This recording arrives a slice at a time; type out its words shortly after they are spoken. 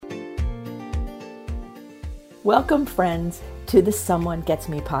Welcome, friends, to the Someone Gets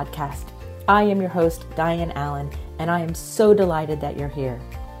Me podcast. I am your host, Diane Allen, and I am so delighted that you're here.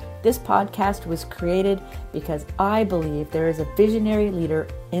 This podcast was created because I believe there is a visionary leader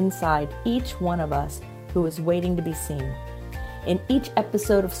inside each one of us who is waiting to be seen. In each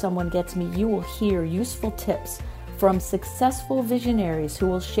episode of Someone Gets Me, you will hear useful tips from successful visionaries who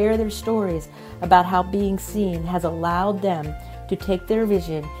will share their stories about how being seen has allowed them to take their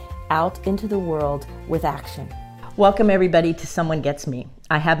vision out into the world with action. Welcome everybody to Someone Gets Me.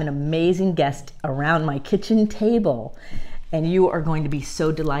 I have an amazing guest around my kitchen table, and you are going to be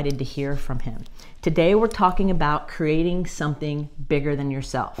so delighted to hear from him. Today we're talking about creating something bigger than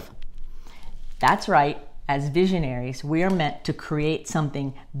yourself. That's right. As visionaries, we are meant to create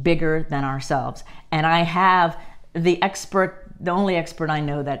something bigger than ourselves. And I have the only expert I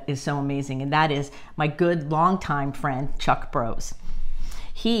know that is so amazing, and that is my good longtime friend, Chuck Bros.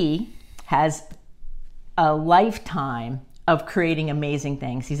 He has a lifetime of creating amazing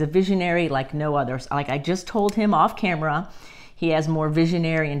things. He's a visionary like no others. Like I just told him off camera, he has more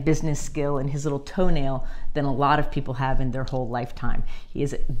visionary and business skill in his little toenail than a lot of people have in their whole lifetime. He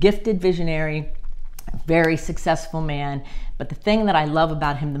is a gifted visionary, a very successful man. But the thing that I love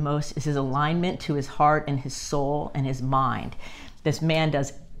about him the most is his alignment to his heart and his soul and his mind. This man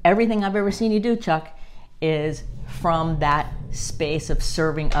does everything I've ever seen you do, Chuck, is from that space of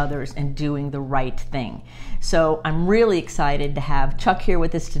serving others and doing the right thing. So I'm really excited to have Chuck here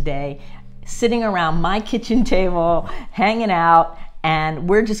with us today, sitting around my kitchen table, hanging out, and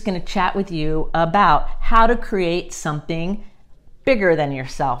we're just going to chat with you about how to create something bigger than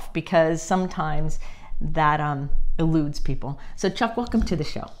yourself, because sometimes that eludes people. So Chuck, welcome to the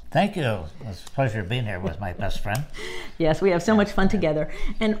show. Thank you. It's a pleasure being here with my best friend. Yes, we have so much fun together.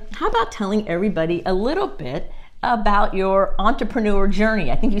 And how about telling everybody a little bit about your entrepreneur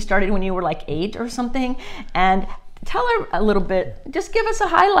journey? I think you started when you were like 8 or something. And tell her a little bit, just give us the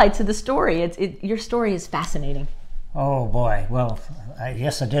highlights of the story. Your story is fascinating. Oh boy. Well,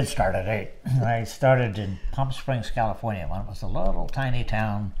 yes, I did start at 8. I started in Palm Springs, California, when it was a little tiny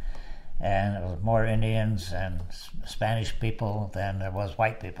town, and it was more Indians and Spanish people than there was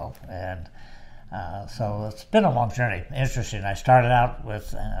white people. And so it's been a long journey. Interesting. I started out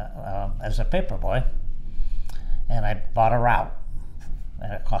with as a paper boy, and I bought a route,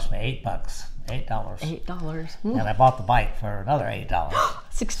 and it cost me $8. $8. And I bought the bike for another $8.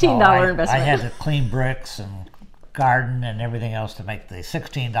 $16 investment. I had to clean bricks and garden and everything else to make the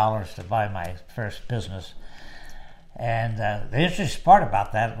 $16 to buy my first business. And the interesting part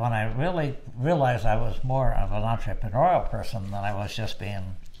about that, when I really realized I was more of an entrepreneurial person than I was just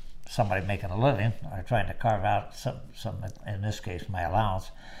being somebody making a living or trying to carve out some in this case, my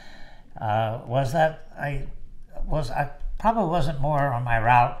allowance, was that I probably wasn't more on my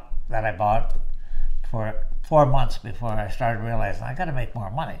route that I bought for 4 months before I started realizing I got to make more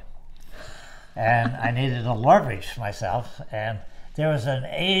money. And I needed to leverage myself, and there was an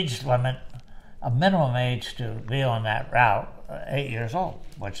age limit, a minimum age to be on that route, 8 years old,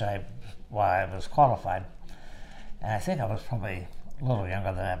 which I was qualified. And I think I was probably a little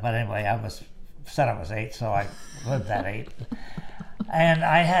younger than that, but anyway, said I was 8, so I lived that 8. And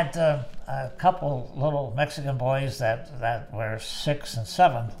I had a couple little Mexican boys that were 6 and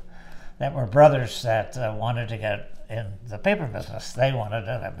 7, that were brothers that wanted to get in the paper business. They wanted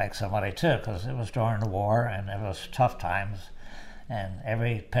to make some money too, because it was during the war and it was tough times, and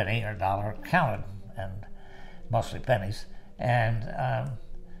every penny or dollar counted, and mostly pennies. And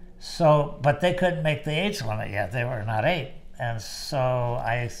but they couldn't make the age limit yet. They were not 8, and so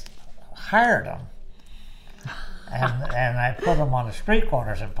I hired them. And I put them on the street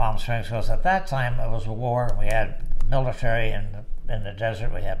corners in Palm Springs, because at that time it was a war, and we had military in the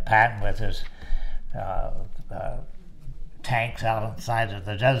desert. We had Patton with his tanks out inside of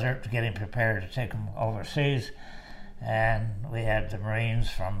the desert, getting prepared to take them overseas. And we had the Marines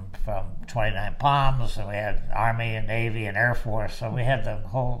from 29 Palms, and we had Army and Navy and Air Force. So we had the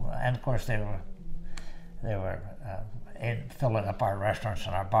whole, and of course they were filling up our restaurants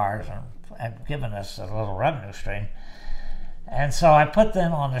and our bars and giving us a little revenue stream. And so I put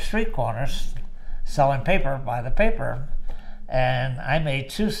them on the street corners selling paper by the paper, and I made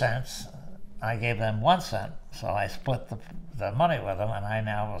 2 cents. I gave them 1 cent, so I split the money with them, and I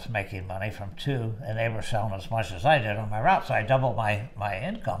now was making money from 2, and they were selling as much as I did on my route, so I doubled my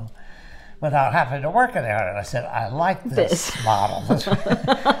income without having to work in there. And I said, I like this model.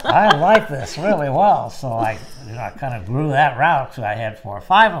 I like this really well. So I kind of grew that route. So I had 4 or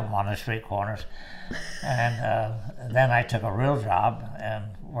 5 of them on the street corners. And then I took a real job and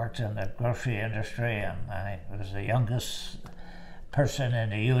worked in the grocery industry. And I was the youngest person in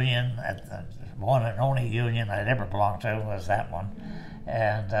the union. The one and only union I'd ever belonged to was that one.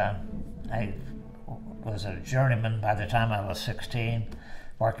 And I was a journeyman by the time I was 16,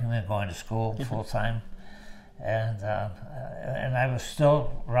 working and going to school full time. And I was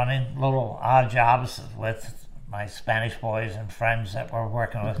still running little odd jobs with my Spanish boys and friends that were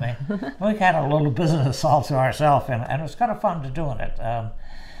working with me. We had a little business all to ourselves, and it was kind of fun to doing it.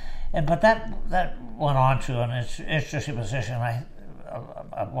 But that went on to an interesting position. I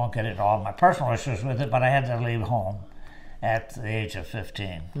won't get into all my personal issues with it, but I had to leave home at the age of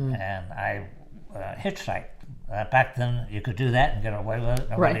 15, and I hitchhiked. Back then, you could do that and get away with it.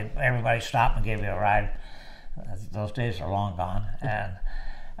 Everybody stopped and gave you a ride. Those days are long gone. And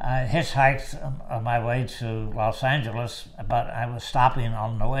I hitchhiked on my way to Los Angeles, but I was stopping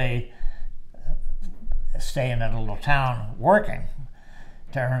on the way, staying in a little town, working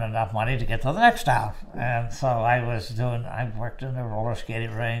to earn enough money to get to the next town. And so I worked in the roller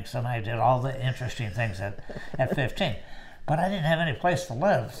skating rinks, and I did all the interesting things at 15. But I didn't have any place to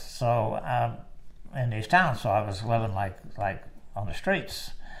live, so in these towns, so I was living like on the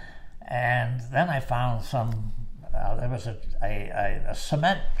streets. And then I found there was a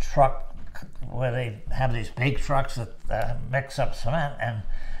cement truck where they have these big trucks that mix up cement,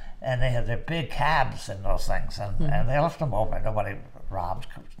 and they had their big cabs in those things, and they left them open. Nobody robbed,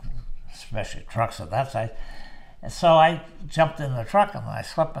 especially trucks of that size. And so I jumped in the truck, and I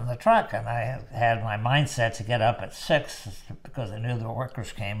slept in the truck, and I had my mindset to get up at 6 because I knew the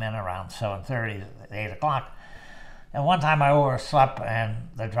workers came in around 7:30, 8 o'clock. And one time I overslept, and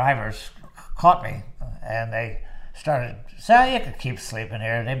the drivers caught me, and they started saying, "You could keep sleeping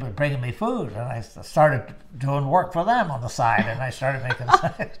here." They were bringing me food, and I started doing work for them on the side, and I started making.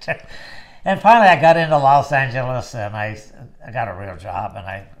 And finally, I got into Los Angeles, and I got a real job,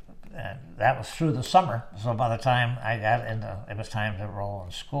 and that was through the summer. So by the time I got it was time to enroll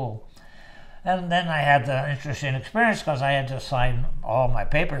in school. And then I had the interesting experience because I had to sign all my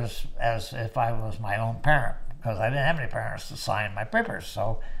papers as if I was my own parent, because I didn't have any parents to sign my papers.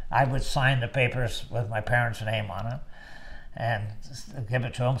 So I would sign the papers with my parents' name on it and give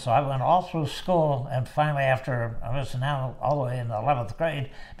it to them. So I went all through school, and finally, after I was now all the way in the 11th grade,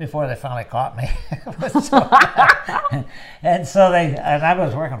 before they finally caught me. and I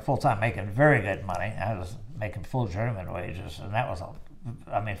was working full time, making very good money. I was making full journeyman wages, and that was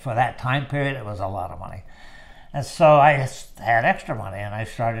for that time period, it was a lot of money. And so I had extra money, and I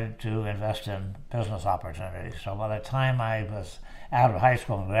started to invest in business opportunities. So by the time I was out of high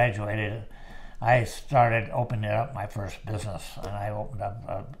school and graduated, I started opening up my first business, and I opened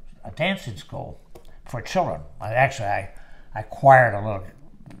up a dancing school for children. I acquired a little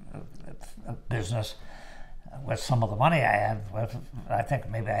business with some of the money I had. I think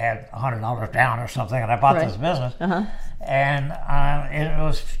maybe I had $100 down or something, and I bought this business. And it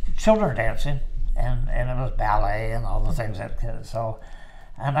was children dancing, and it was ballet and all the things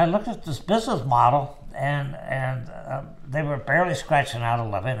and I looked at this business model, and they were barely scratching out a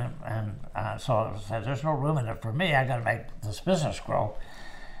living, so I said, "There's no room in it for me. I got to make this business grow."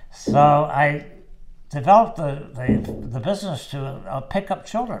 So I developed the business to pick up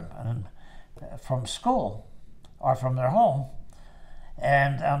children from school or from their home,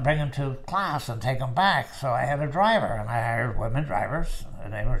 and bring them to class and take them back. So I had a driver, and I hired women drivers,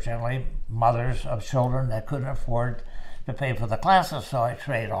 and they were generally mothers of children that couldn't afford to pay for the classes, so I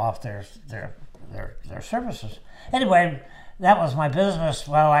traded off their services. Anyway, that was my business.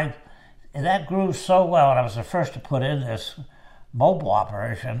 Well, that grew so well, and I was the first to put in this mobile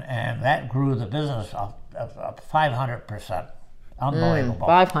operation, and that grew the business up 500%. Unbelievable.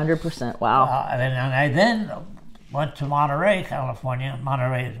 500%, wow. And I then went to Monterey, California,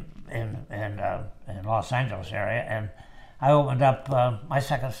 in Los Angeles area, and I opened up my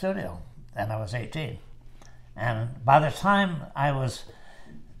second studio, and I was 18. And by the time I was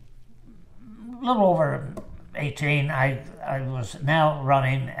a little over 18, I was now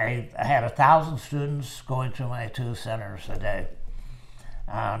running I had 1,000 students going to my 2 centers a day.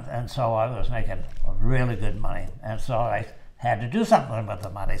 And so I was making really good money. And so I had to do something with the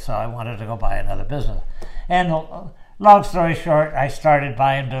money, so I wanted to go buy another business. And long story short, I started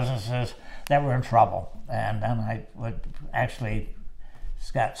buying businesses that were in trouble. And then I would actually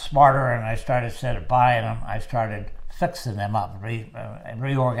got smarter, and I started, instead of buying them, I started fixing them up,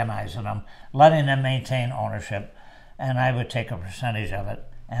 reorganizing them, letting them maintain ownership, and I would take a percentage of it,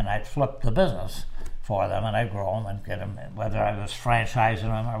 and I'd flip the business for them, and I'd grow them and get them, whether I was franchising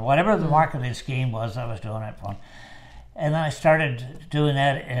them or whatever the marketing scheme was, I was doing it for them. And then I started doing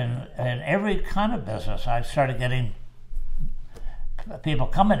that in every kind of business. I started getting people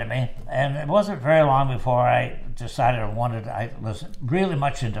coming to me, and it wasn't very long before I decided I was really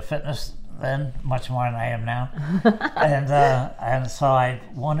much into fitness then, much more than I am now, and so I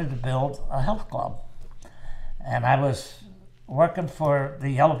wanted to build a health club, and I was working for the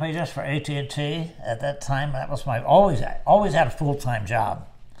Yellow Pages for AT&T at that time. That was my always had a full-time job.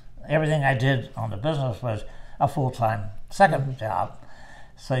 Everything I did on the business was a full-time second job.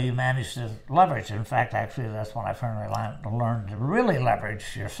 So you manage to leverage. In fact, actually, that's when I finally learned to really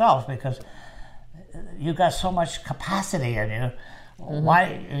leverage yourself, because you've got so much capacity in you.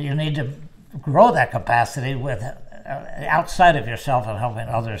 Why you need to grow that capacity with outside of yourself and helping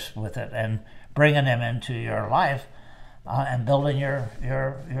others with it and bringing them into your life and building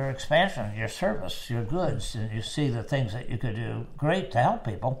your expansion, your service, your goods, and you see the things that you could do great to help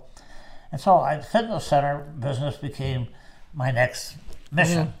people. And so fitness center business became my next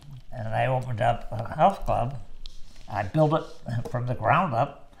mission, and I opened up a health club. I built it from the ground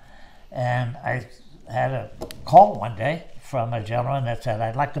up, and I had a call one day from a gentleman that said,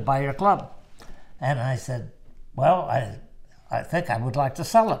 "I'd like to buy your club." And I said, "Well, I think I would like to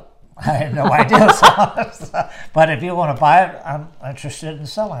sell it." I had no idea, but if you want to buy it, I'm interested in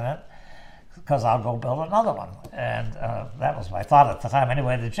selling it, because I'll go build another one. And that was my thought at the time.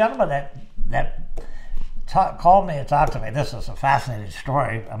 Anyway, the gentleman that called me and talked to me. This is a fascinating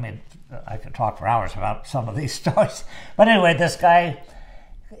story. I mean, I could talk for hours about some of these stories. But anyway, this guy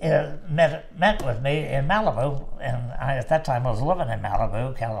met with me in Malibu, and at that time I was living in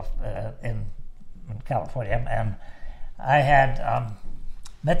Malibu, in California, and I had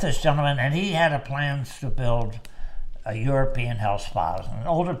met this gentleman, and he had plans to build a European health spas. And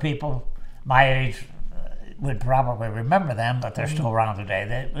older people my age would probably remember them, but they're still around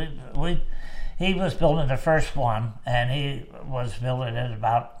today. He was building the first one, and he was building it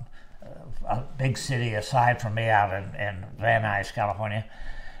about a big city aside from me out in Van Nuys, California.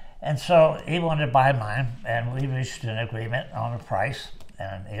 And so he wanted to buy mine, and we reached an agreement on the price.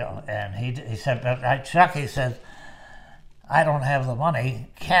 And he said, "But Chuck," he said, "I don't have the money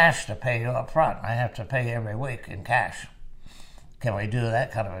cash to pay you up front. I have to pay you every week in cash. Can we do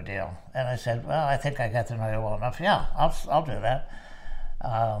that kind of a deal?" And I said, "Well, I think I got to know you well enough. Yeah, I'll do that."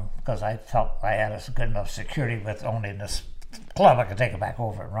 Because I felt I had a good enough security with owning this club, I could take it back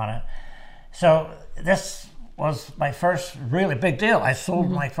over and run it. So this was my first really big deal. I sold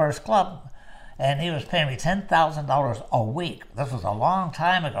my first club, and he was paying me $10,000 a week. This was a long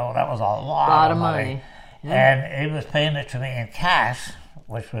time ago. That was a lot of money. Yeah. And he was paying it to me in cash,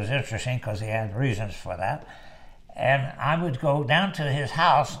 which was interesting because he had reasons for that. And I would go down to his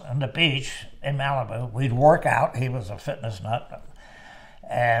house on the beach in Malibu. We'd work out. He was a fitness nut.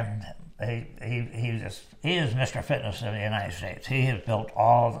 And he is Mr. Fitness in the United States. He has built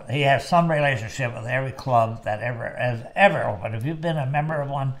he has some relationship with every club that has ever opened. If you've been a member of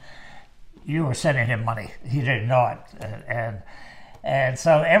one, you were sending him money. He didn't know it. And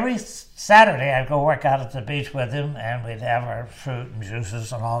so every Saturday I'd go work out at the beach with him, and we'd have our fruit and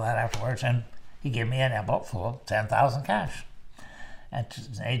juices and all that afterwards. And he gave me an envelope full of $10,000 cash. And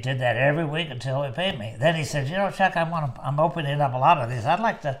he did that every week until he paid me. Then he said, "You know, Chuck, I'm opening up a lot of these. I'd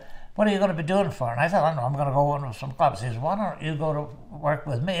like to, what are you going to be doing for?" And I said, "I don't know, I'm going to go into some clubs." He says, "Why don't you go to work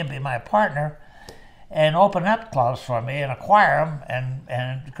with me and be my partner and open up clubs for me and acquire them,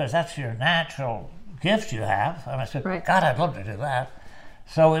 and because that's your natural gift you have." And I said, "Right. God, I'd love to do that."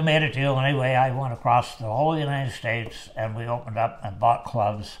 So we made a deal. Anyway, I went across the whole United States, and we opened up and bought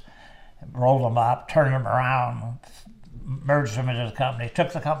clubs, rolled them up, turned them around, merged them into the company,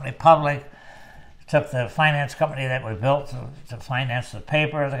 took the company public, took the finance company that we built to finance the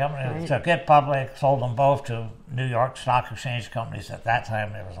paper of the company, right. Took it public, sold them both to New York Stock Exchange companies. At that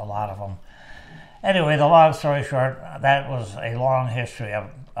time, there was a lot of them. Anyway, the long story short, that was a long history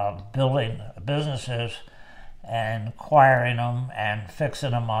of building businesses and acquiring them and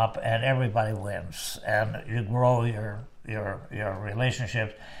fixing them up, and everybody wins, and you grow your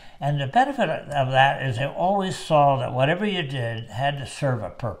relationships. And the benefit of that is they always saw that whatever you did had to serve a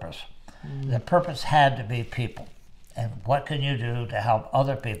purpose. The purpose had to be people. And what can you do to help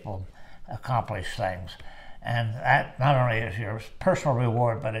other people accomplish things? And that not only is your personal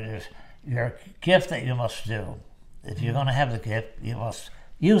reward, but it is your gift that you must do. If you're going to have the gift, you must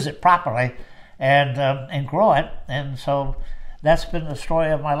use it properly and grow it. And so that's been the story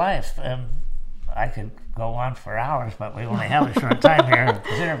of my life. And I could go on for hours, but we only have a short time here in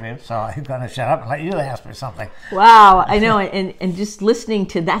this interview, so I'm going to shut up and let you ask me something. Wow, I know, and just listening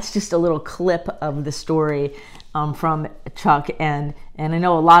to that's just a little clip of the story from Chuck, and I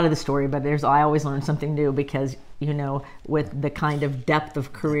know a lot of the story, but I always learn something new because, with the kind of depth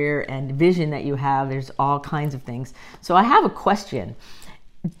of career and vision that you have, there's all kinds of things. So I have a question.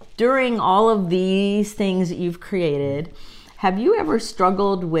 During all of these things that you've created, have you ever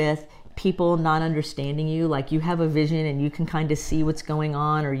struggled with people not understanding you? Like, you have a vision and you can kind of see what's going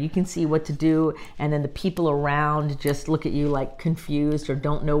on, or you can see what to do, and then the people around just look at you like confused or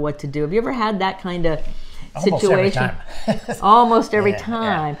don't know what to do. Have you ever had that kind of situation? Almost every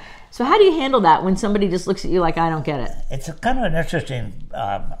time. So how do you handle that when somebody just looks at you like, I don't get it? It's a kind of an interesting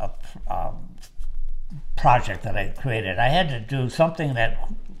project that I created. I had to do something that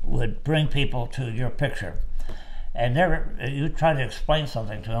would bring people to your picture. And you try to explain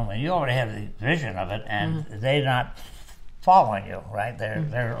something to them, and you already have the vision of it, and they're not following you, right?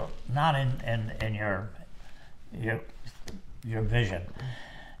 They're not in your vision.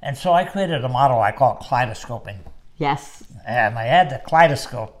 And so I created a model I call kaleidoscoping. Yes. And I had the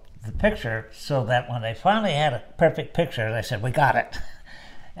kaleidoscope the picture so that when they finally had a perfect picture, they said, we got it.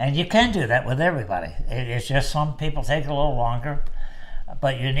 And you can do that with everybody. It's just some people take a little longer,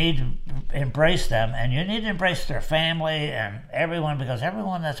 but you need to embrace them, and you need to embrace their family and everyone, because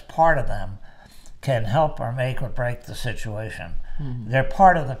everyone that's part of them can help or make or break the situation. They're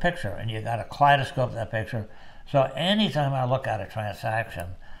part of the picture, and you got to kaleidoscope that picture. So anytime I look at a transaction,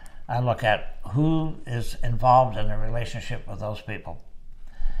 I look at who is involved in the relationship with those people.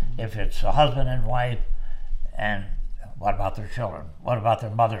 If it's a husband and wife, and what about their children? What about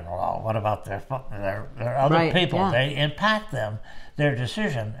their mother-in-law? What about their other people? Yeah. They impact them, their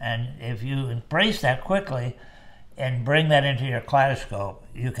decision. And if you embrace that quickly and bring that into your kaleidoscope,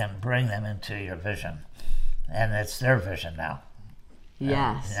 you can bring them into your vision. And it's their vision now.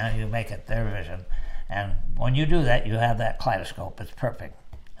 Yes. And now you make it their vision. And when you do that, you have that kaleidoscope. It's perfect.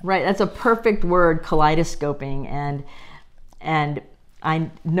 Right. That's a perfect word, kaleidoscoping. And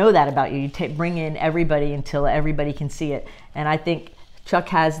I know that about you. You bring in everybody until everybody can see it. And I think Chuck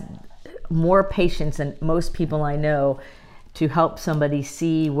has more patience than most people I know to help somebody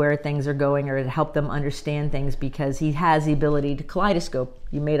see where things are going, or to help them understand things, because he has the ability to kaleidoscope.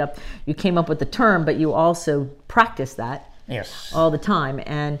 You came up with the term, but you also practice that all the time.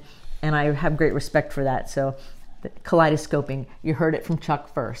 And I have great respect for that. So kaleidoscoping, you heard it from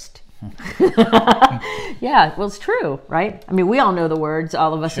Chuck first. Yeah, well, it's true, right? I mean, we all know the words,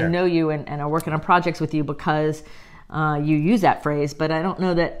 all of us who know you and are working on projects with you, because you use that phrase, but I don't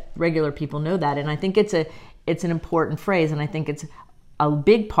know that regular people know that. And I think it's an important phrase, and I think it's a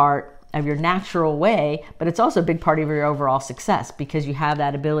big part of your natural way, but it's also a big part of your overall success, because you have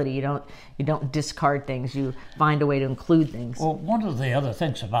that ability. You don't discard things. You find a way to include things. Well, one of the other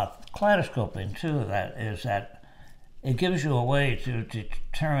things about kaleidoscoping too is that it gives you a way to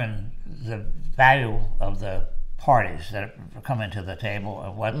determine the value of the parties that come into the table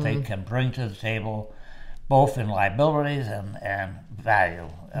and what they can bring to the table, both in liabilities and value,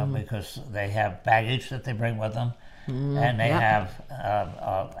 because they have baggage that they bring with them, and they have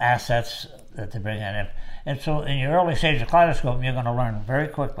assets that they bring in. And so in your early stage of kaleidoscoping, you're going to learn very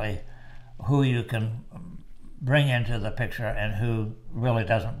quickly who you can bring into the picture and who really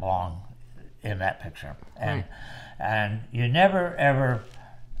doesn't belong in that picture. And you never, ever,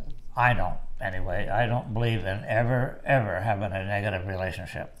 I don't believe in ever having a negative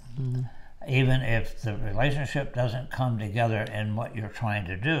relationship. Even if the relationship doesn't come together in what you're trying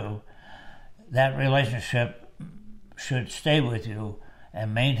to do, that relationship should stay with you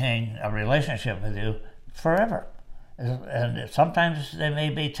and maintain a relationship with you forever. And sometimes they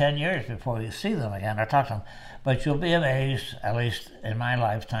may be 10 years before you see them again or talk to them, but you'll be amazed, at least in my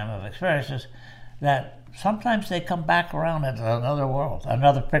lifetime of experiences, that sometimes they come back around into another world,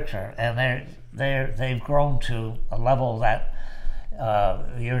 another picture, and they've grown to a level that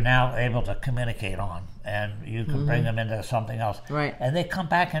you're now able to communicate on, and you can bring them into something else. Right. And they come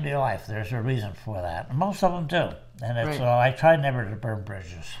back into your life. There's a reason for that. And most of them do. And so I try never to burn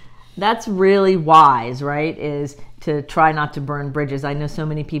bridges. That's really wise, right? Is to try not to burn bridges. I know so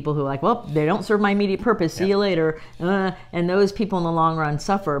many people who are like, well, they don't serve my immediate purpose. See you later. And those people in the long run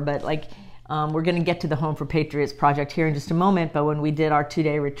suffer. But we're going to get to the Home for Patriots project here in just a moment. But when we did our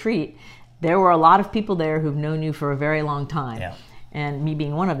 2-day retreat, there were a lot of people there who've known you for a very long time. Yeah. And me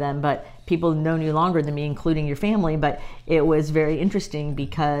being one of them, but people have known you longer than me, including your family. But it was very interesting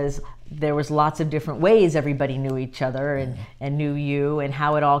because there was lots of different ways everybody knew each other and knew you, and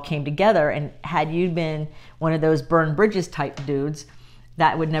how it all came together. And had you been one of those burn bridges type dudes,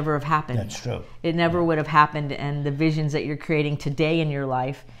 that would never have happened. That's true. It never would have happened. And the visions that you're creating today in your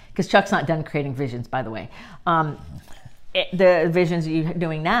life, because Chuck's not done creating visions, by the way, the visions that you're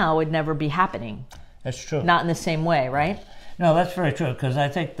doing now would never be happening. That's true. Not in the same way, right? No, that's very true, because I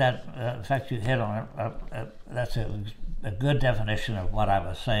think that, in fact, you hit on it. That's a good definition of what I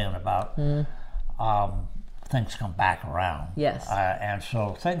was saying about things come back around. Yes. And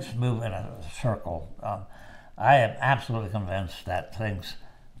so things move in a circle. I am absolutely convinced that things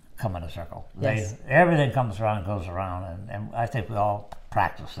come in a circle. Yes. Everything comes around and goes around, and I think we all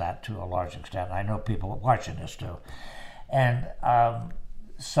practice that to a large extent. I know people watching this too. And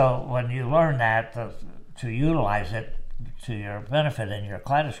so when you learn that, to utilize it to your benefit in your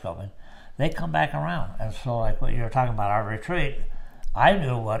kaleidoscoping, they come back around. And so like what you were talking about, our retreat, I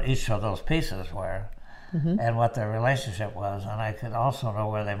knew what each of those pieces were and what their relationship was, and I could also know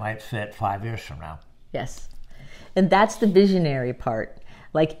where they might fit 5 years from now. Yes. And that's the visionary part.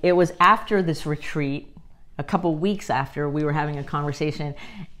 Like, it was after this retreat, a couple weeks after, we were having a conversation,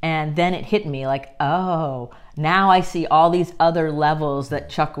 and then it hit me like, oh, now I see all these other levels that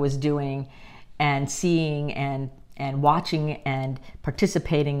Chuck was doing and seeing and watching and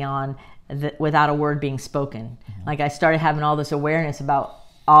participating on without a word being spoken. Like, I started having all this awareness about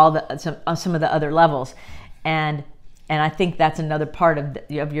some of the other levels, and I think that's another part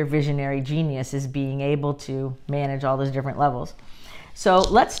of your visionary genius, is being able to manage all those different levels. So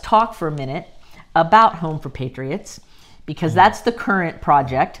let's talk for a minute about Home for Patriots, because that's the current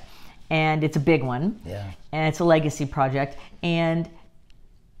project, and it's a big one. Yeah. And it's a legacy project. And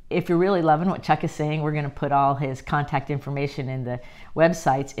if you're really loving what Chuck is saying, we're going to put all his contact information in the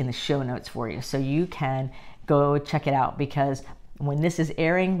websites in the show notes for you, so you can go check it out, because when this is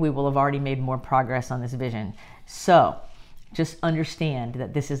airing, we will have already made more progress on this vision. So just understand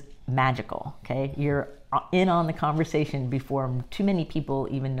that this is magical, okay? You're in on the conversation before too many people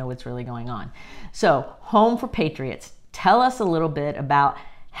even know what's really going on. So, Home for Patriots, tell us a little bit about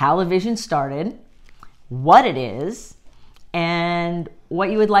how the vision started, what it is, and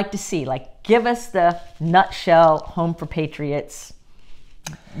what you would like to see. Like, give us the nutshell Home for Patriots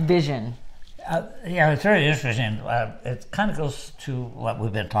vision. Yeah, it's very interesting. It kind of goes to what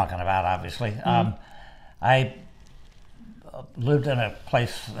we've been talking about, obviously. I lived in a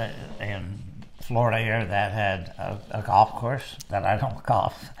place in Florida here that had a golf course that I don't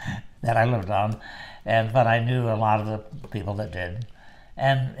golf, that I lived on, but I knew a lot of the people that did.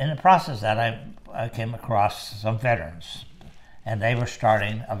 And in the process of that, I came across some veterans, and they were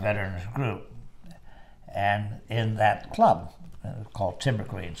starting a veterans group. And in that club, called Timber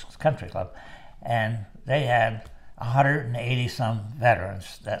Greens Country Club, and they had 180 some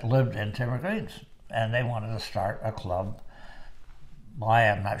veterans that lived in Timber Greens, and they wanted to start a club. Why,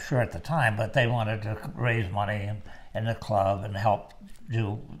 I'm not sure at the time, but they wanted to raise money in the club and help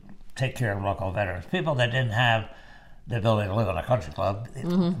take care of local veterans, people that didn't have the ability to live in a country club,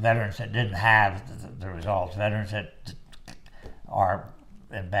 veterans that didn't have the results, veterans that are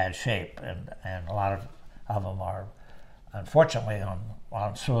in bad shape, and a lot of them are unfortunately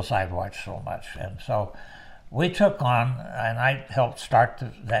on suicide watch so much. And so we took on, and I helped start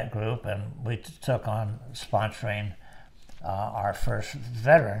that group, and we took on sponsoring our first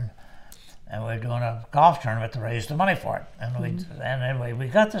veteran, and we were doing a golf tournament to raise the money for it. And anyway, we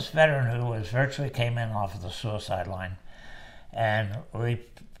got this veteran who was virtually came in off of the suicide line, and we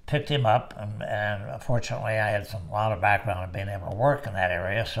picked him up, and fortunately I had a lot of background in being able to work in that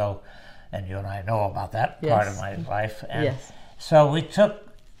area, so, and you and I know about that part of my life. And so we took,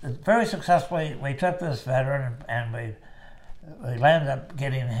 very successfully, we took this veteran, and we landed up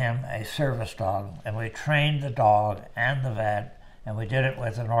getting him a service dog, and we trained the dog and the vet, and we did it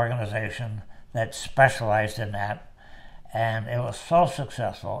with an organization that specialized in that, and it was so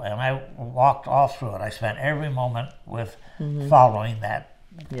successful, and I walked all through it. I spent every moment with following that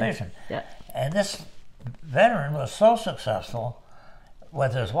patient. And this veteran was so successful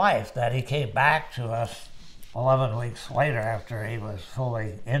with his wife that he came back to us 11 weeks later after he was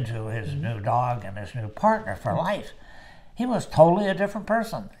fully into his new dog and his new partner for life. He was totally a different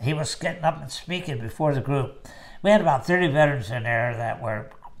person. He was getting up and speaking before the group. We had about 30 veterans in there that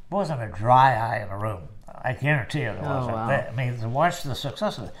wasn't a dry eye in the room. I guarantee you there wasn't. Wow. I mean, to watch the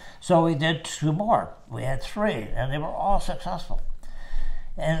success of it. So we did 2 more. We had 3, and they were all successful.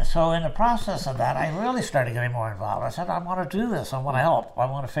 And so in the process of that, I really started getting more involved. I said, I want to do this. I want to help. I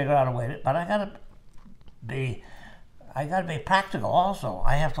want to figure out a way but I got to be practical also.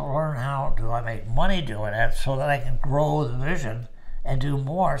 I have to learn how do I make money doing it so that I can grow the vision and do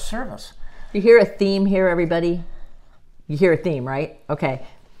more service. You hear a theme here, everybody? You hear a theme, right? Okay.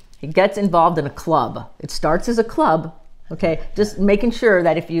 He gets involved in a club. It starts as a club. Okay, just making sure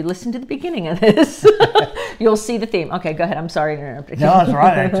that if you listen to the beginning of this, you'll see the theme. Okay, go ahead. I'm sorry to interrupt. No, that's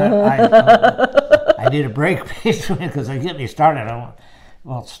right. I need a break between because they get me started. I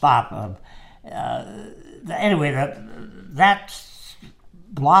won't stop. anyway, that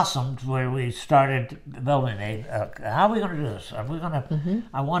blossomed where we started building how are we going to do this? Are we going to?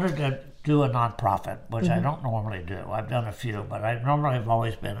 I wanted to do a nonprofit, which I don't normally do. I've done a few, but I normally have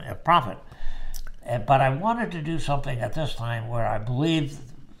always been a profit. But I wanted to do something at this time where I believed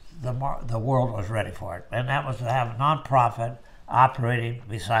the world was ready for it, and that was to have a nonprofit operating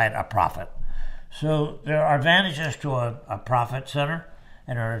beside a profit. So there are advantages to a profit center,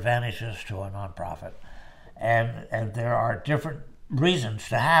 and there are advantages to a nonprofit, and there are different reasons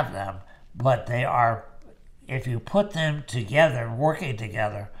to have them, but they are, if you put them together, working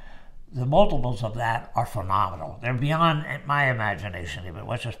together, the multiples of that are phenomenal. They're beyond my imagination even,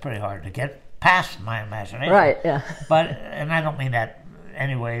 which is pretty hard to get past my imagination. Right, yeah. But, and I don't mean that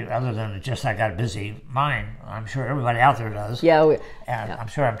anyway, other than just I got a busy mind. I'm sure everybody out there does. Yeah. I'm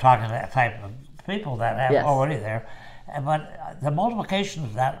sure I'm talking to that type of people that have already there. But the multiplications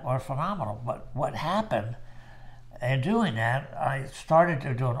of that are phenomenal. But what happened in doing that, I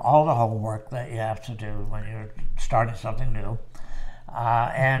started doing all the homework that you have to do when you're starting something new.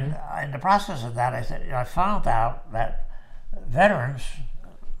 And in the process of that, I found out that veterans'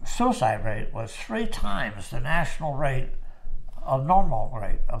 suicide rate was 3 times the national rate of normal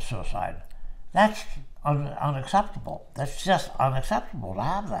rate of suicide. That's unacceptable. That's just unacceptable to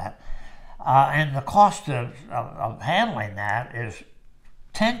have that. And the cost of handling that is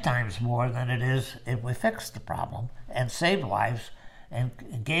 10 times more than it is if we fixed the problem and saved lives and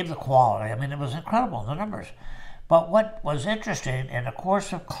gave the quality. I mean, it was incredible, the numbers. But what was interesting, in the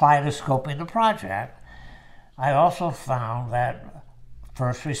course of kaleidoscoping the project, I also found that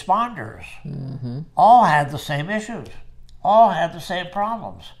first responders all had the same issues, all had the same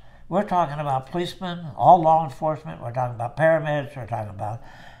problems. We're talking about policemen, all law enforcement, we're talking about paramedics, we're talking about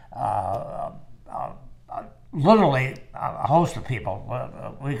literally a host of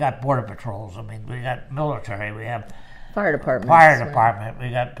people. We got border patrols, I mean, we got military, we have fire department, we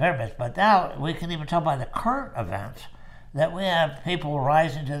got paramedics. But now we can even tell by the current events that we have people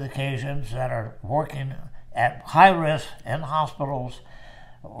rising to the occasions that are working at high risk in hospitals,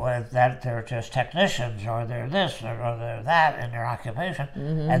 with that they're just technicians, or they're this, or they're that in their occupation,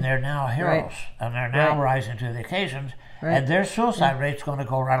 and they're now heroes, and they're now rising to the occasions, and their suicide rate's going to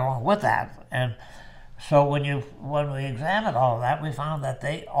go right along with that. And so when we examined all of that, we found that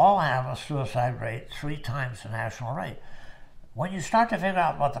they all have a suicide rate 3 times the national rate. When you start to figure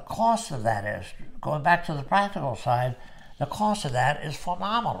out what the cost of that is, going back to the practical side, the cost of that is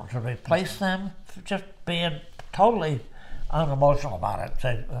phenomenal. To replace them, just being totally unemotional about it.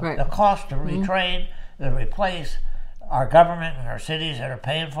 So the cost to retrain, to replace, our government and our cities that are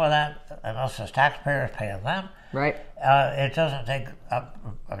paying for that, and us as taxpayers paying them. Right. It doesn't take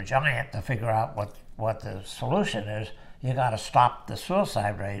a giant to figure out what the solution is. You got to stop the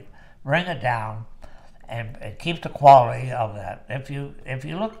suicide rate, bring it down, and keep the quality of that. If you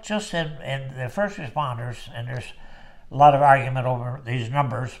look just in the first responders, and there's a lot of argument over these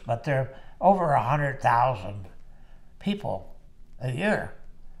numbers, but there are over 100,000 people a year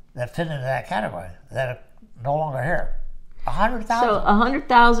that fit into that category that are no longer here. 100,000. So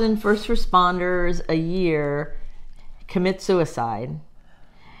 100,000 first responders a year commit suicide,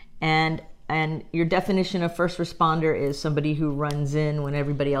 and your definition of first responder is somebody who runs in when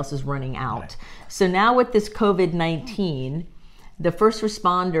everybody else is running out. Right. So now with this COVID-19, the first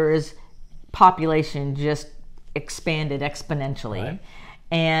responders population just expanded exponentially. Right.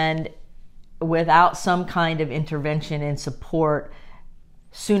 And without some kind of intervention and support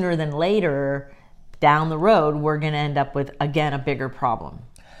sooner than later, down the road, we're going to end up with, again, a bigger problem.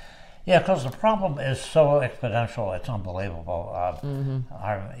 Yeah, because the problem is so exponential, it's unbelievable.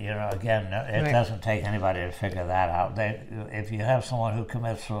 Again, it doesn't take anybody to figure that out. If you have someone who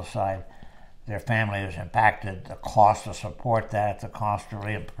commits suicide, their family is impacted, the cost to support that, the cost to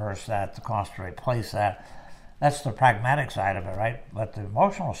reimburse that, the cost to replace that. That's the pragmatic side of it, right? But the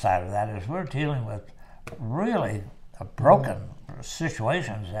emotional side of that is we're dealing with really broken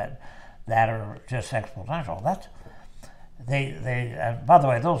situations that are just exponential. And by the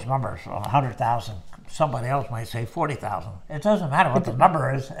way, those numbers, 100,000, somebody else might say 40,000. It doesn't matter what the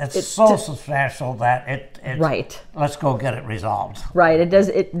number is. It's so substantial that it let's go get it resolved. Right.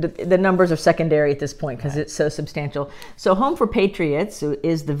 The numbers are secondary at this point because it's so substantial. So Home for Patriots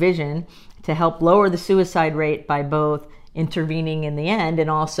is the vision to help lower the suicide rate by both intervening in the end and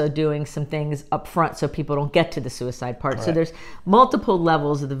also doing some things up front so people don't get to the suicide part. Right. So there's multiple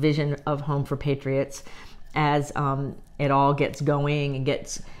levels of the vision of Home for Patriots as it all gets going and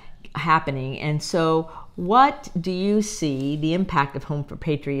gets happening. And so what do you see the impact of Home for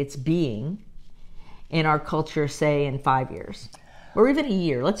Patriots being in our culture, say, in 5 years? Or even a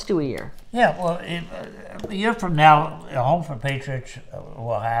year. Let's do a year. Yeah, well, a year from now, Home for Patriots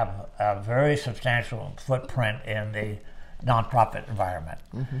will have a very substantial footprint in the nonprofit environment.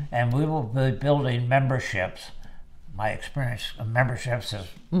 And we will be building memberships. My experience of memberships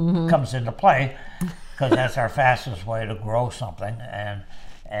comes into play because that's our fastest way to grow something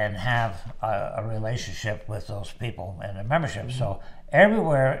and have a relationship with those people in the membership. So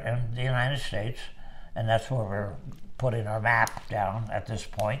everywhere in the United States, and that's where we're putting our map down at this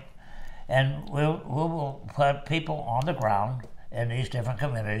point, and we will put people on the ground in these different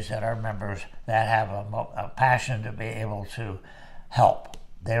communities that are members that have a passion to be able to help.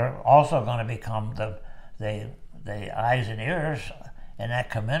 They're also going to become the eyes and ears in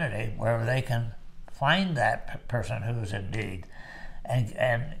that community where they can find that person who's in need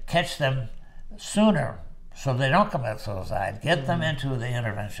and catch them sooner so they don't commit suicide. Get them into the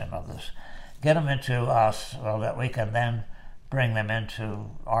intervention of this. Get them into us so that we can then bring them into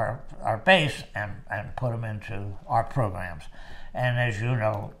our base and put them into our programs. And as you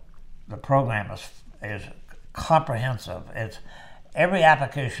know, the program is comprehensive. It's every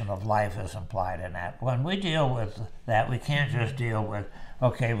application of life is implied in that. When we deal with that, we can't just deal with,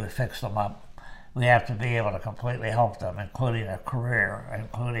 okay, we fix them up. We have to be able to completely help them, including a career,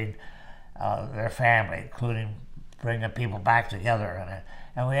 including their family, including bringing people back together.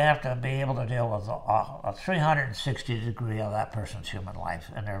 And we have to be able to deal with a 360 degree of that person's human life.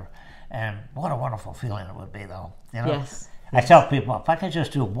 And what a wonderful feeling it would be, though. You know? Yes. I tell people, if I could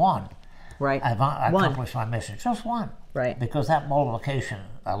just do one, right, I've accomplished my mission. Just one. Right. Because that multiplication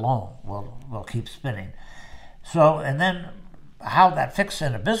alone will keep spinning. So, and then how that fits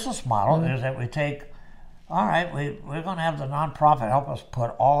in a business model is that we take, all right, we're going to have the nonprofit help us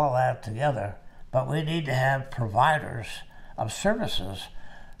put all of that together, but we need to have providers of services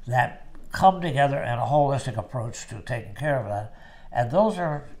that come together in a holistic approach to taking care of that. And those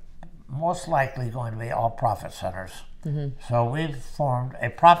are most likely going to be all profit centers. So we've formed a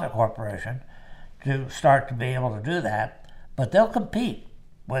profit corporation to start to be able to do that, but they'll compete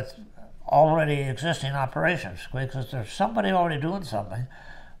with already existing operations because there's somebody already doing something.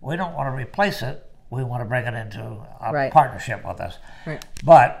 We don't want to replace it. We want to bring it into a partnership with us. Right.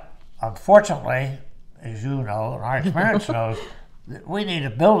 But unfortunately, as you know, and our experience knows, we need to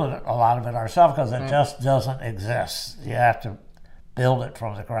build a lot of it ourselves because it just doesn't exist. You have to build it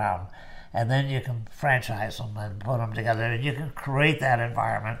from the ground. And then you can franchise them and put them together. And you can create that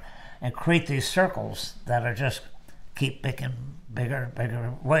environment and create these circles that are just keep making bigger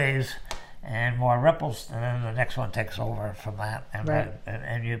waves and more ripples. And then the next one takes over from that.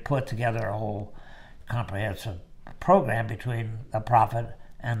 And you put together a whole comprehensive program between the profit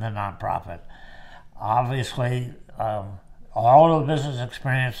and the nonprofit. Obviously, all of the business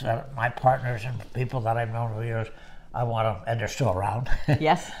experience that my partners and people that I've known for years, I want them, and they're still around.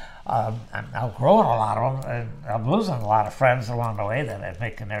 Yes. I'm outgrowing a lot of them, and I'm losing a lot of friends along the way that are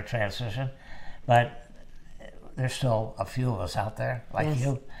making their transition. But there's still a few of us out there, like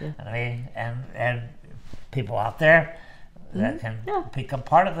you and me, and people out there that can become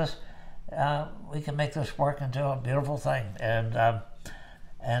part of this. We can make this work into a beautiful thing.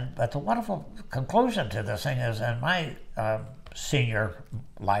 But the wonderful conclusion to this thing is, in my senior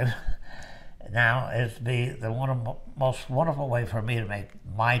life now, is the most wonderful way for me to make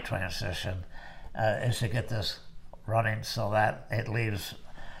my transition is to get this running so that it leaves.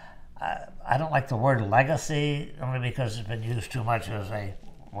 I don't like the word legacy only because it's been used too much as a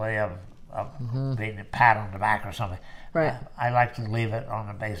way of being a pat on the back or something. Right. I like to leave it on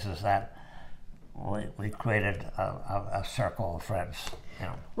the basis that we created a circle of friends. You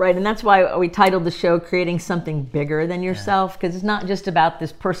know. Right, and that's why we titled the show Creating Something Bigger Than Yourself, because it's not just about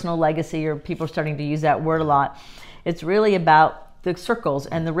this personal legacy, or people are starting to use that word a lot. It's really about the circles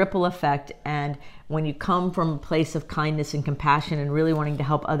and the ripple effect. And when you come from a place of kindness and compassion and really wanting to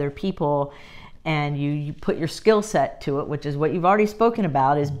help other people, and you put your skill set to it, which is what you've already spoken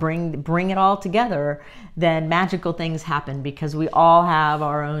about, is bring it all together, then magical things happen, because we all have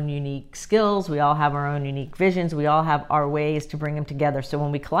our own unique skills, we all have our own unique visions, we all have our ways to bring them together. So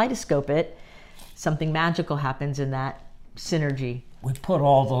when we kaleidoscope it, something magical happens in that synergy. We put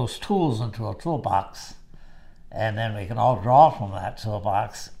all those tools into a toolbox, and then we can all draw from that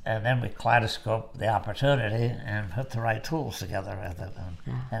toolbox, and then we kaleidoscope the opportunity and put the right tools together with it,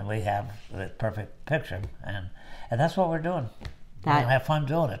 and we have the perfect picture, and that's what we're doing. And have fun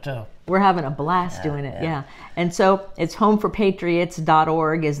doing it too. We're having a blast doing it, yeah. And so it's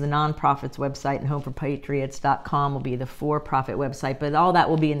homeforpatriots.org is the nonprofit's website, and homeforpatriots.com will be the for-profit website. But all that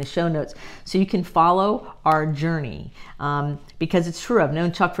will be in the show notes, so you can follow our journey. Because it's true, I've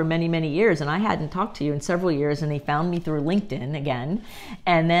known Chuck for many, many years, and I hadn't talked to you in several years, and he found me through LinkedIn again.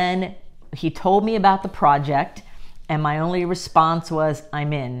 And then he told me about the project, and my only response was,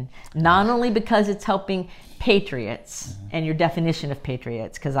 I'm in. Not only because it's helping patriots and your definition of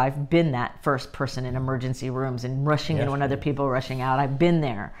patriots, because I've been that first person in emergency rooms and rushing in when other people are rushing out. I've been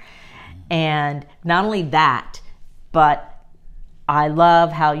there. And not only that, but I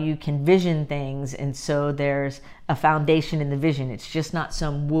love how you can vision things, and so there's a foundation in the vision. It's just not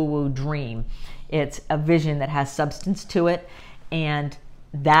some woo-woo dream. It's a vision that has substance to it, and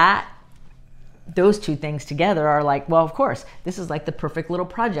those two things together are like, well, of course, this is like the perfect little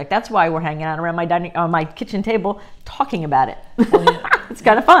project. That's why we're hanging out around my kitchen table talking about it. It's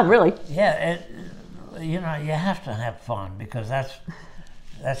kind of fun, really. Yeah, you have to have fun, because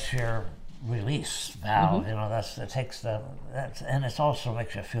that's your release valve. And it also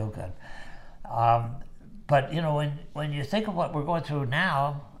makes you feel good. But when you think of what we're going through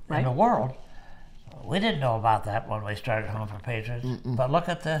now in the world, we didn't know about that when we started Home for Patriots. But look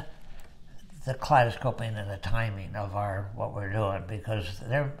at the kaleidoscoping and the timing of what we're doing, because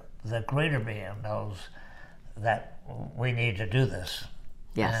the greater being knows that we need to do this.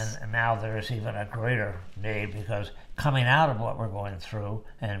 Yes. And now there's even a greater need, because coming out of what we're going through,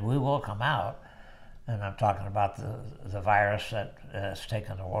 and we will come out, and I'm talking about the virus that has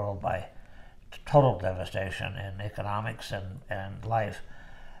taken the world by total devastation in economics and life.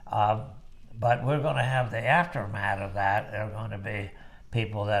 But we're going to have the aftermath of that. There are going to be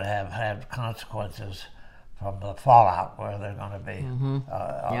people that have had consequences from the fallout, where they're going to be,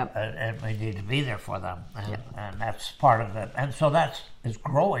 and we need to be there for them, and that's part of it. And so it's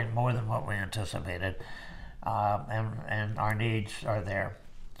growing more than what we anticipated, and our needs are there,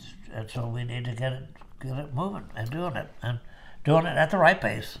 and so we need to get it moving and doing it at the right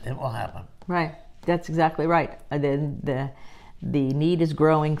pace. It will happen. Right, that's exactly right. The need is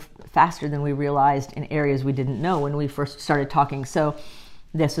growing faster than we realized in areas we didn't know when we first started talking. So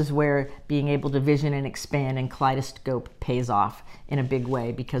this is where being able to vision and expand and kaleidoscope pays off in a big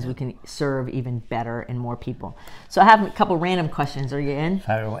way, because we can serve even better and more people. So I have a couple random questions. Are you in?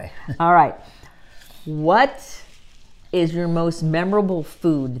 Fire away. All right. What is your most memorable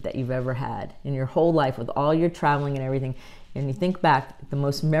food that you've ever had in your whole life, with all your traveling and everything? And you think back, the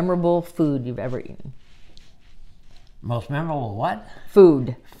most memorable food you've ever eaten. Most memorable what?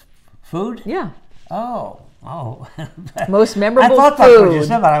 Food. Food? Yeah. Oh. Most memorable food. I thought that's what you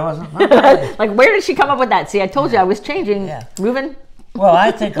said, but I wasn't. Really. Like, where did she come up with that? See, I told you I was changing. Yeah. Moving. Well,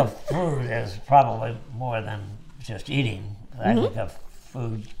 I think of food as probably more than just eating. I think of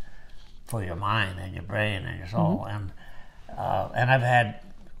food for your mind and your brain and your soul. And I've had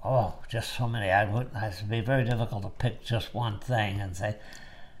just so many. It would be very difficult to pick just one thing and say.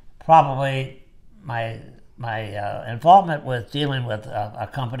 Probably my involvement with dealing with a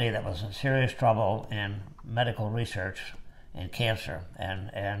company that was in serious trouble in medical research in cancer,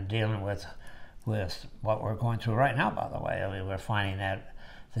 and dealing with what we're going through right now, by the way. I mean, we're finding that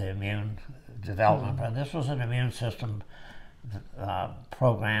the immune development, and this was an immune system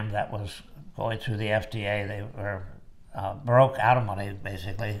program that was going through the FDA. They were broke out of money,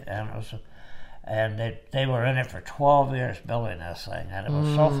 basically, and they were in it for 12 years building this thing, and it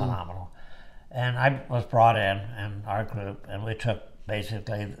was so phenomenal. And I was brought in our group, and we took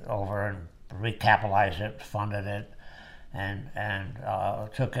basically over and recapitalized it, funded it, and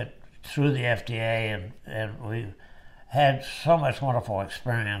took it through the FDA, and we had so much wonderful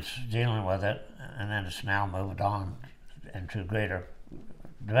experience dealing with it, and then it's now moved on into greater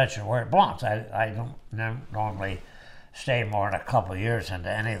dimension where it belongs. I don't normally stay more than a couple of years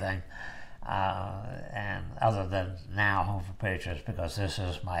into anything, and other than now Home for Patriots, because this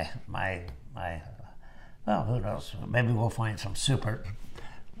is my well, who knows? Maybe we'll find some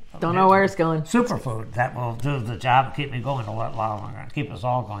don't know where it's going. Superfood that will do the job, keep me going a lot longer, keep us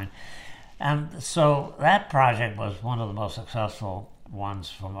all going. And so that project was one of the most successful ones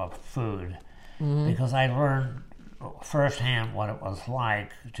from a food, because I learned firsthand what it was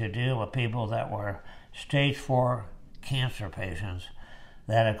like to deal with people that were stage 4 cancer patients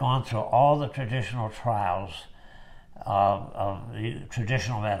that had gone through all the traditional trials of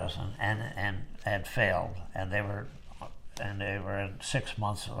traditional medicine and had failed, and they were in 6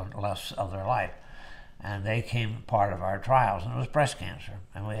 months or less of their life, and they came part of our trials, and it was breast cancer,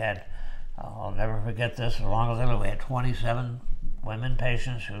 and we had I'll never forget this, as long as I live, we had 27 women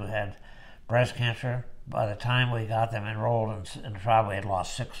patients who had breast cancer. By the time we got them enrolled in the trial, we had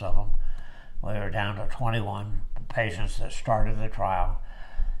lost 6 of them. We were down to 21 patients that started the trial,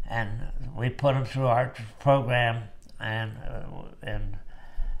 and we put them through our program, and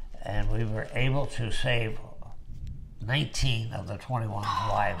we were able to save 19 of the 21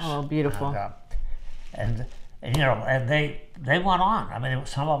 lives. Oh, beautiful! And you know, and they went on. I mean,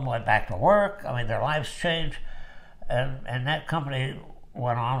 some of them went back to work. I mean, their lives changed, and that company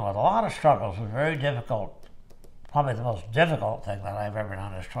went on with a lot of struggles. It was very difficult. Probably the most difficult thing that I've ever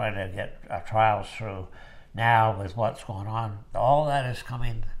done is trying to get trials through. Now with what's going on, all that is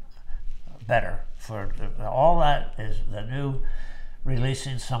coming better. All that is the new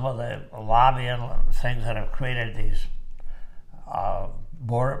releasing some of the lobbying things that have created these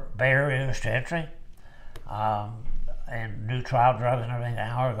barriers to entry. And new trial drugs and everything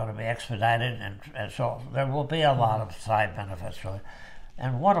now are going to be expedited, and so there will be a lot of side benefits really.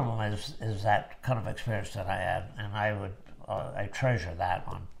 And one of them is that kind of experience that I had, and I treasure that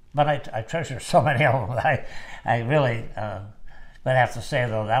one. But I treasure so many of them that I really, but I have to say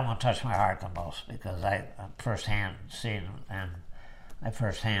though, that one touched my heart the most, because I firsthand seen, and I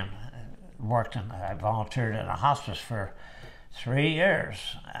firsthand worked I volunteered in a hospice for 3 years.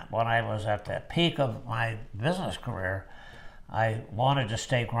 When I was at the peak of my business career, I wanted to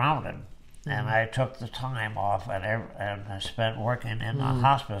stay grounded. And I took the time off, and I spent working in the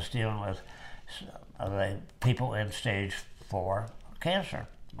hospice dealing with the people in stage 4 cancer,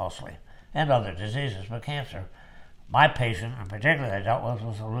 mostly, and other diseases, but cancer. My patient in particular I dealt with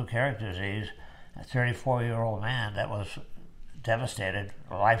was a Lou Gehrig disease, a 34-year-old man that was devastated,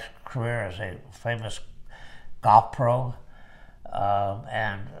 life career as a famous golf pro,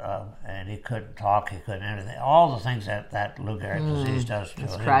 and he couldn't talk, he couldn't anything, all the things that Lou Gehrig disease does to him.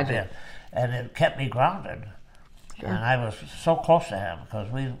 It's tragic. And it kept me grounded. Sure. And I was so close to him,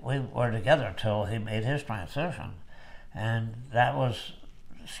 because we were together until he made his transition. And that was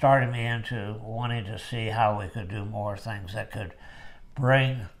starting me into wanting to see how we could do more things that could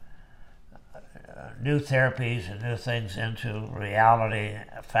bring new therapies and new things into reality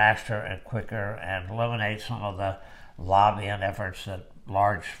faster and quicker, and eliminate some of the lobbying efforts that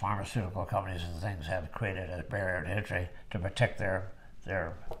large pharmaceutical companies and things have created as barrier to entry to protect their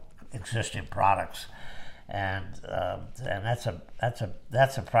existing products. And that's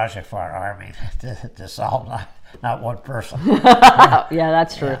a project for our Army to solve, not one person. Yeah,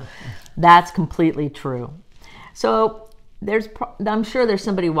 that's true. Yeah. That's completely true. So I'm sure there's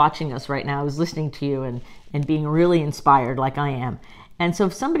somebody watching us right now who's listening to you and being really inspired like I am. And so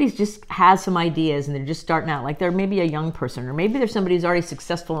if somebody just has some ideas and they're just starting out, like they're maybe a young person, or maybe there's somebody who's already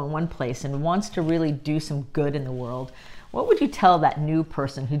successful in one place and wants to really do some good in the world, what would you tell that new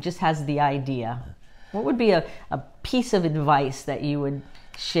person who just has the idea? What would be a piece of advice that you would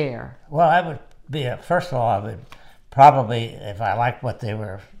share? Well, I would first of all, I would probably, if I liked what they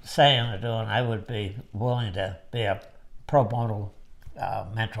were saying or doing, I would be willing to be a pro bono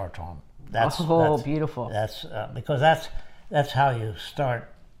mentor to them. That's beautiful. That's because that's how you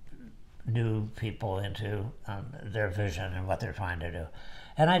start new people into their vision and what they're trying to do.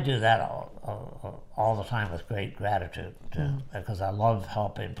 And I do that all the time with great gratitude, because I love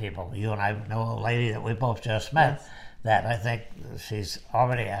helping people. You and I know a lady that we both just met, yes, that I think she's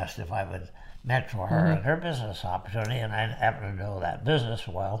already asked if I would mentor her in her business opportunity, and I happen to know that business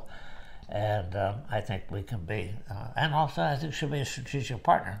well. And I think we can be, and also I think she'll be a strategic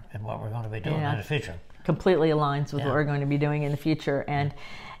partner in what we're going to be doing in the future. Completely aligns with what we're going to be doing in the future.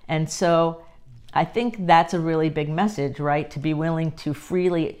 And so I think that's a really big message, right? To be willing to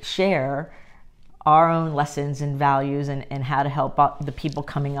freely share our own lessons and values and how to help the people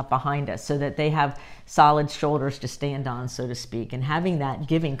coming up behind us so that they have solid shoulders to stand on, so to speak, and having that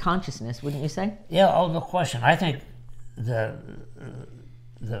giving consciousness, wouldn't you say? Yeah, no question. I think the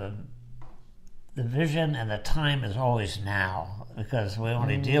vision and the time is always now, because we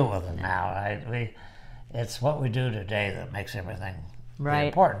only deal with it now. It's what we do today that makes everything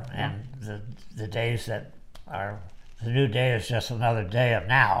important. And the days that are, the new day is just another day of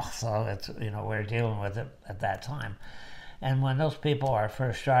now. So it's, we're dealing with it at that time. And when those people are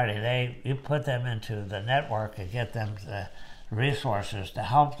first starting, you put them into the network and get them the resources to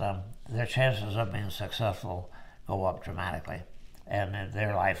help them, their chances of being successful go up dramatically. And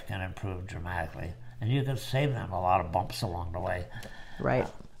their life can improve dramatically. And you can save them a lot of bumps along the way. Right.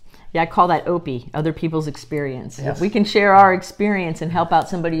 Yeah, I call that OPI, other people's experience. Yes. If we can share our experience and help out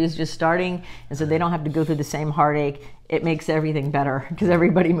somebody who's just starting, and so they don't have to go through the same heartache, it makes everything better, because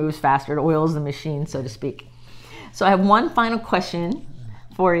everybody moves faster. It oils the machine, so to speak. So I have one final question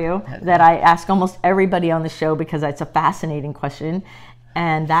for you that I ask almost everybody on the show, because it's a fascinating question,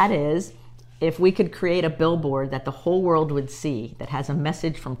 and that is, if we could create a billboard that the whole world would see that has a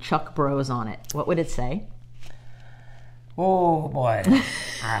message from Chuck Bros on it, what would it say? Oh boy,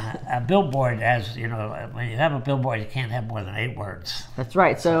 a billboard, as you know, when you have a billboard, you can't have more than 8 words. That's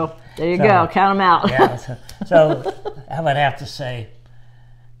right. So there you go. Count them out. Yeah. So I would have to say,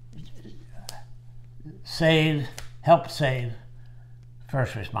 help save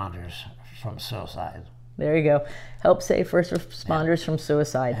first responders from suicide. There you go. Help save first responders from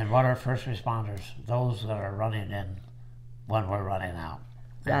suicide. And what are first responders? Those that are running in when we're running out.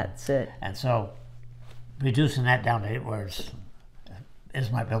 That's it. And so reducing that down to 8 words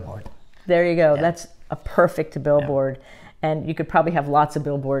is my billboard. There you go. Yeah. That's a perfect billboard. Yeah. And you could probably have lots of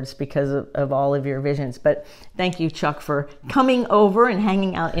billboards because of all of your visions. But thank you, Chuck, for coming over and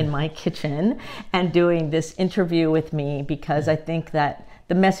hanging out in my kitchen and doing this interview with me, because I think that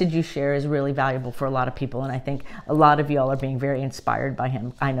the message you share is really valuable for a lot of people. And I think a lot of y'all are being very inspired by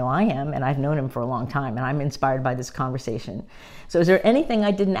him. I know I am, and I've known him for a long time, and I'm inspired by this conversation. So is there anything I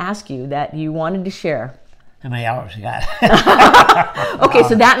didn't ask you that you wanted to share? How many hours you got? Okay,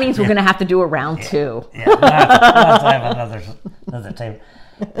 so that means we're going to have to do a round 2. Yeah, we'll have to have another table.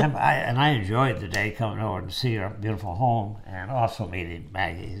 And I enjoyed the day coming over to see your beautiful home, and also meeting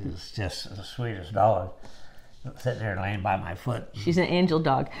Maggie, who's just the sweetest dog, sitting there laying by my foot. She's an angel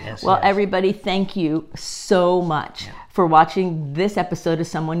dog. Yes, well, yes. Everybody, thank you so much for watching this episode of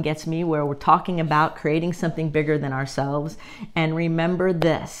Someone Gets Me, where we're talking about creating something bigger than ourselves. And remember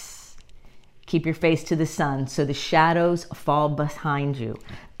this. Keep your face to the sun so the shadows fall behind you,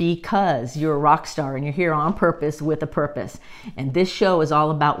 because you're a rock star and you're here on purpose with a purpose. And this show is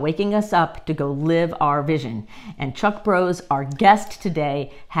all about waking us up to go live our vision. And Chuck Bros, our guest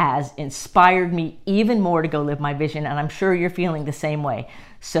today, has inspired me even more to go live my vision. And I'm sure you're feeling the same way.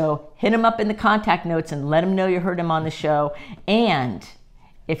 So hit him up in the contact notes and let him know you heard him on the show. And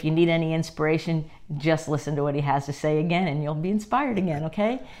if you need any inspiration, just listen to what he has to say again and you'll be inspired again,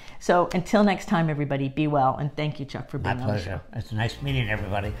 okay? So until next time, everybody, be well. And thank you, Chuck, for being on the show. My pleasure. It's nice meeting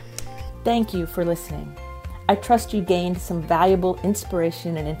everybody. Thank you for listening. I trust you gained some valuable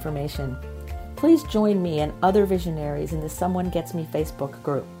inspiration and information. Please join me and other visionaries in the Someone Gets Me Facebook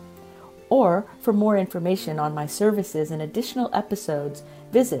group. Or for more information on my services and additional episodes,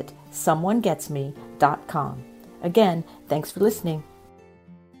 visit someonegetsme.com. Again, thanks for listening.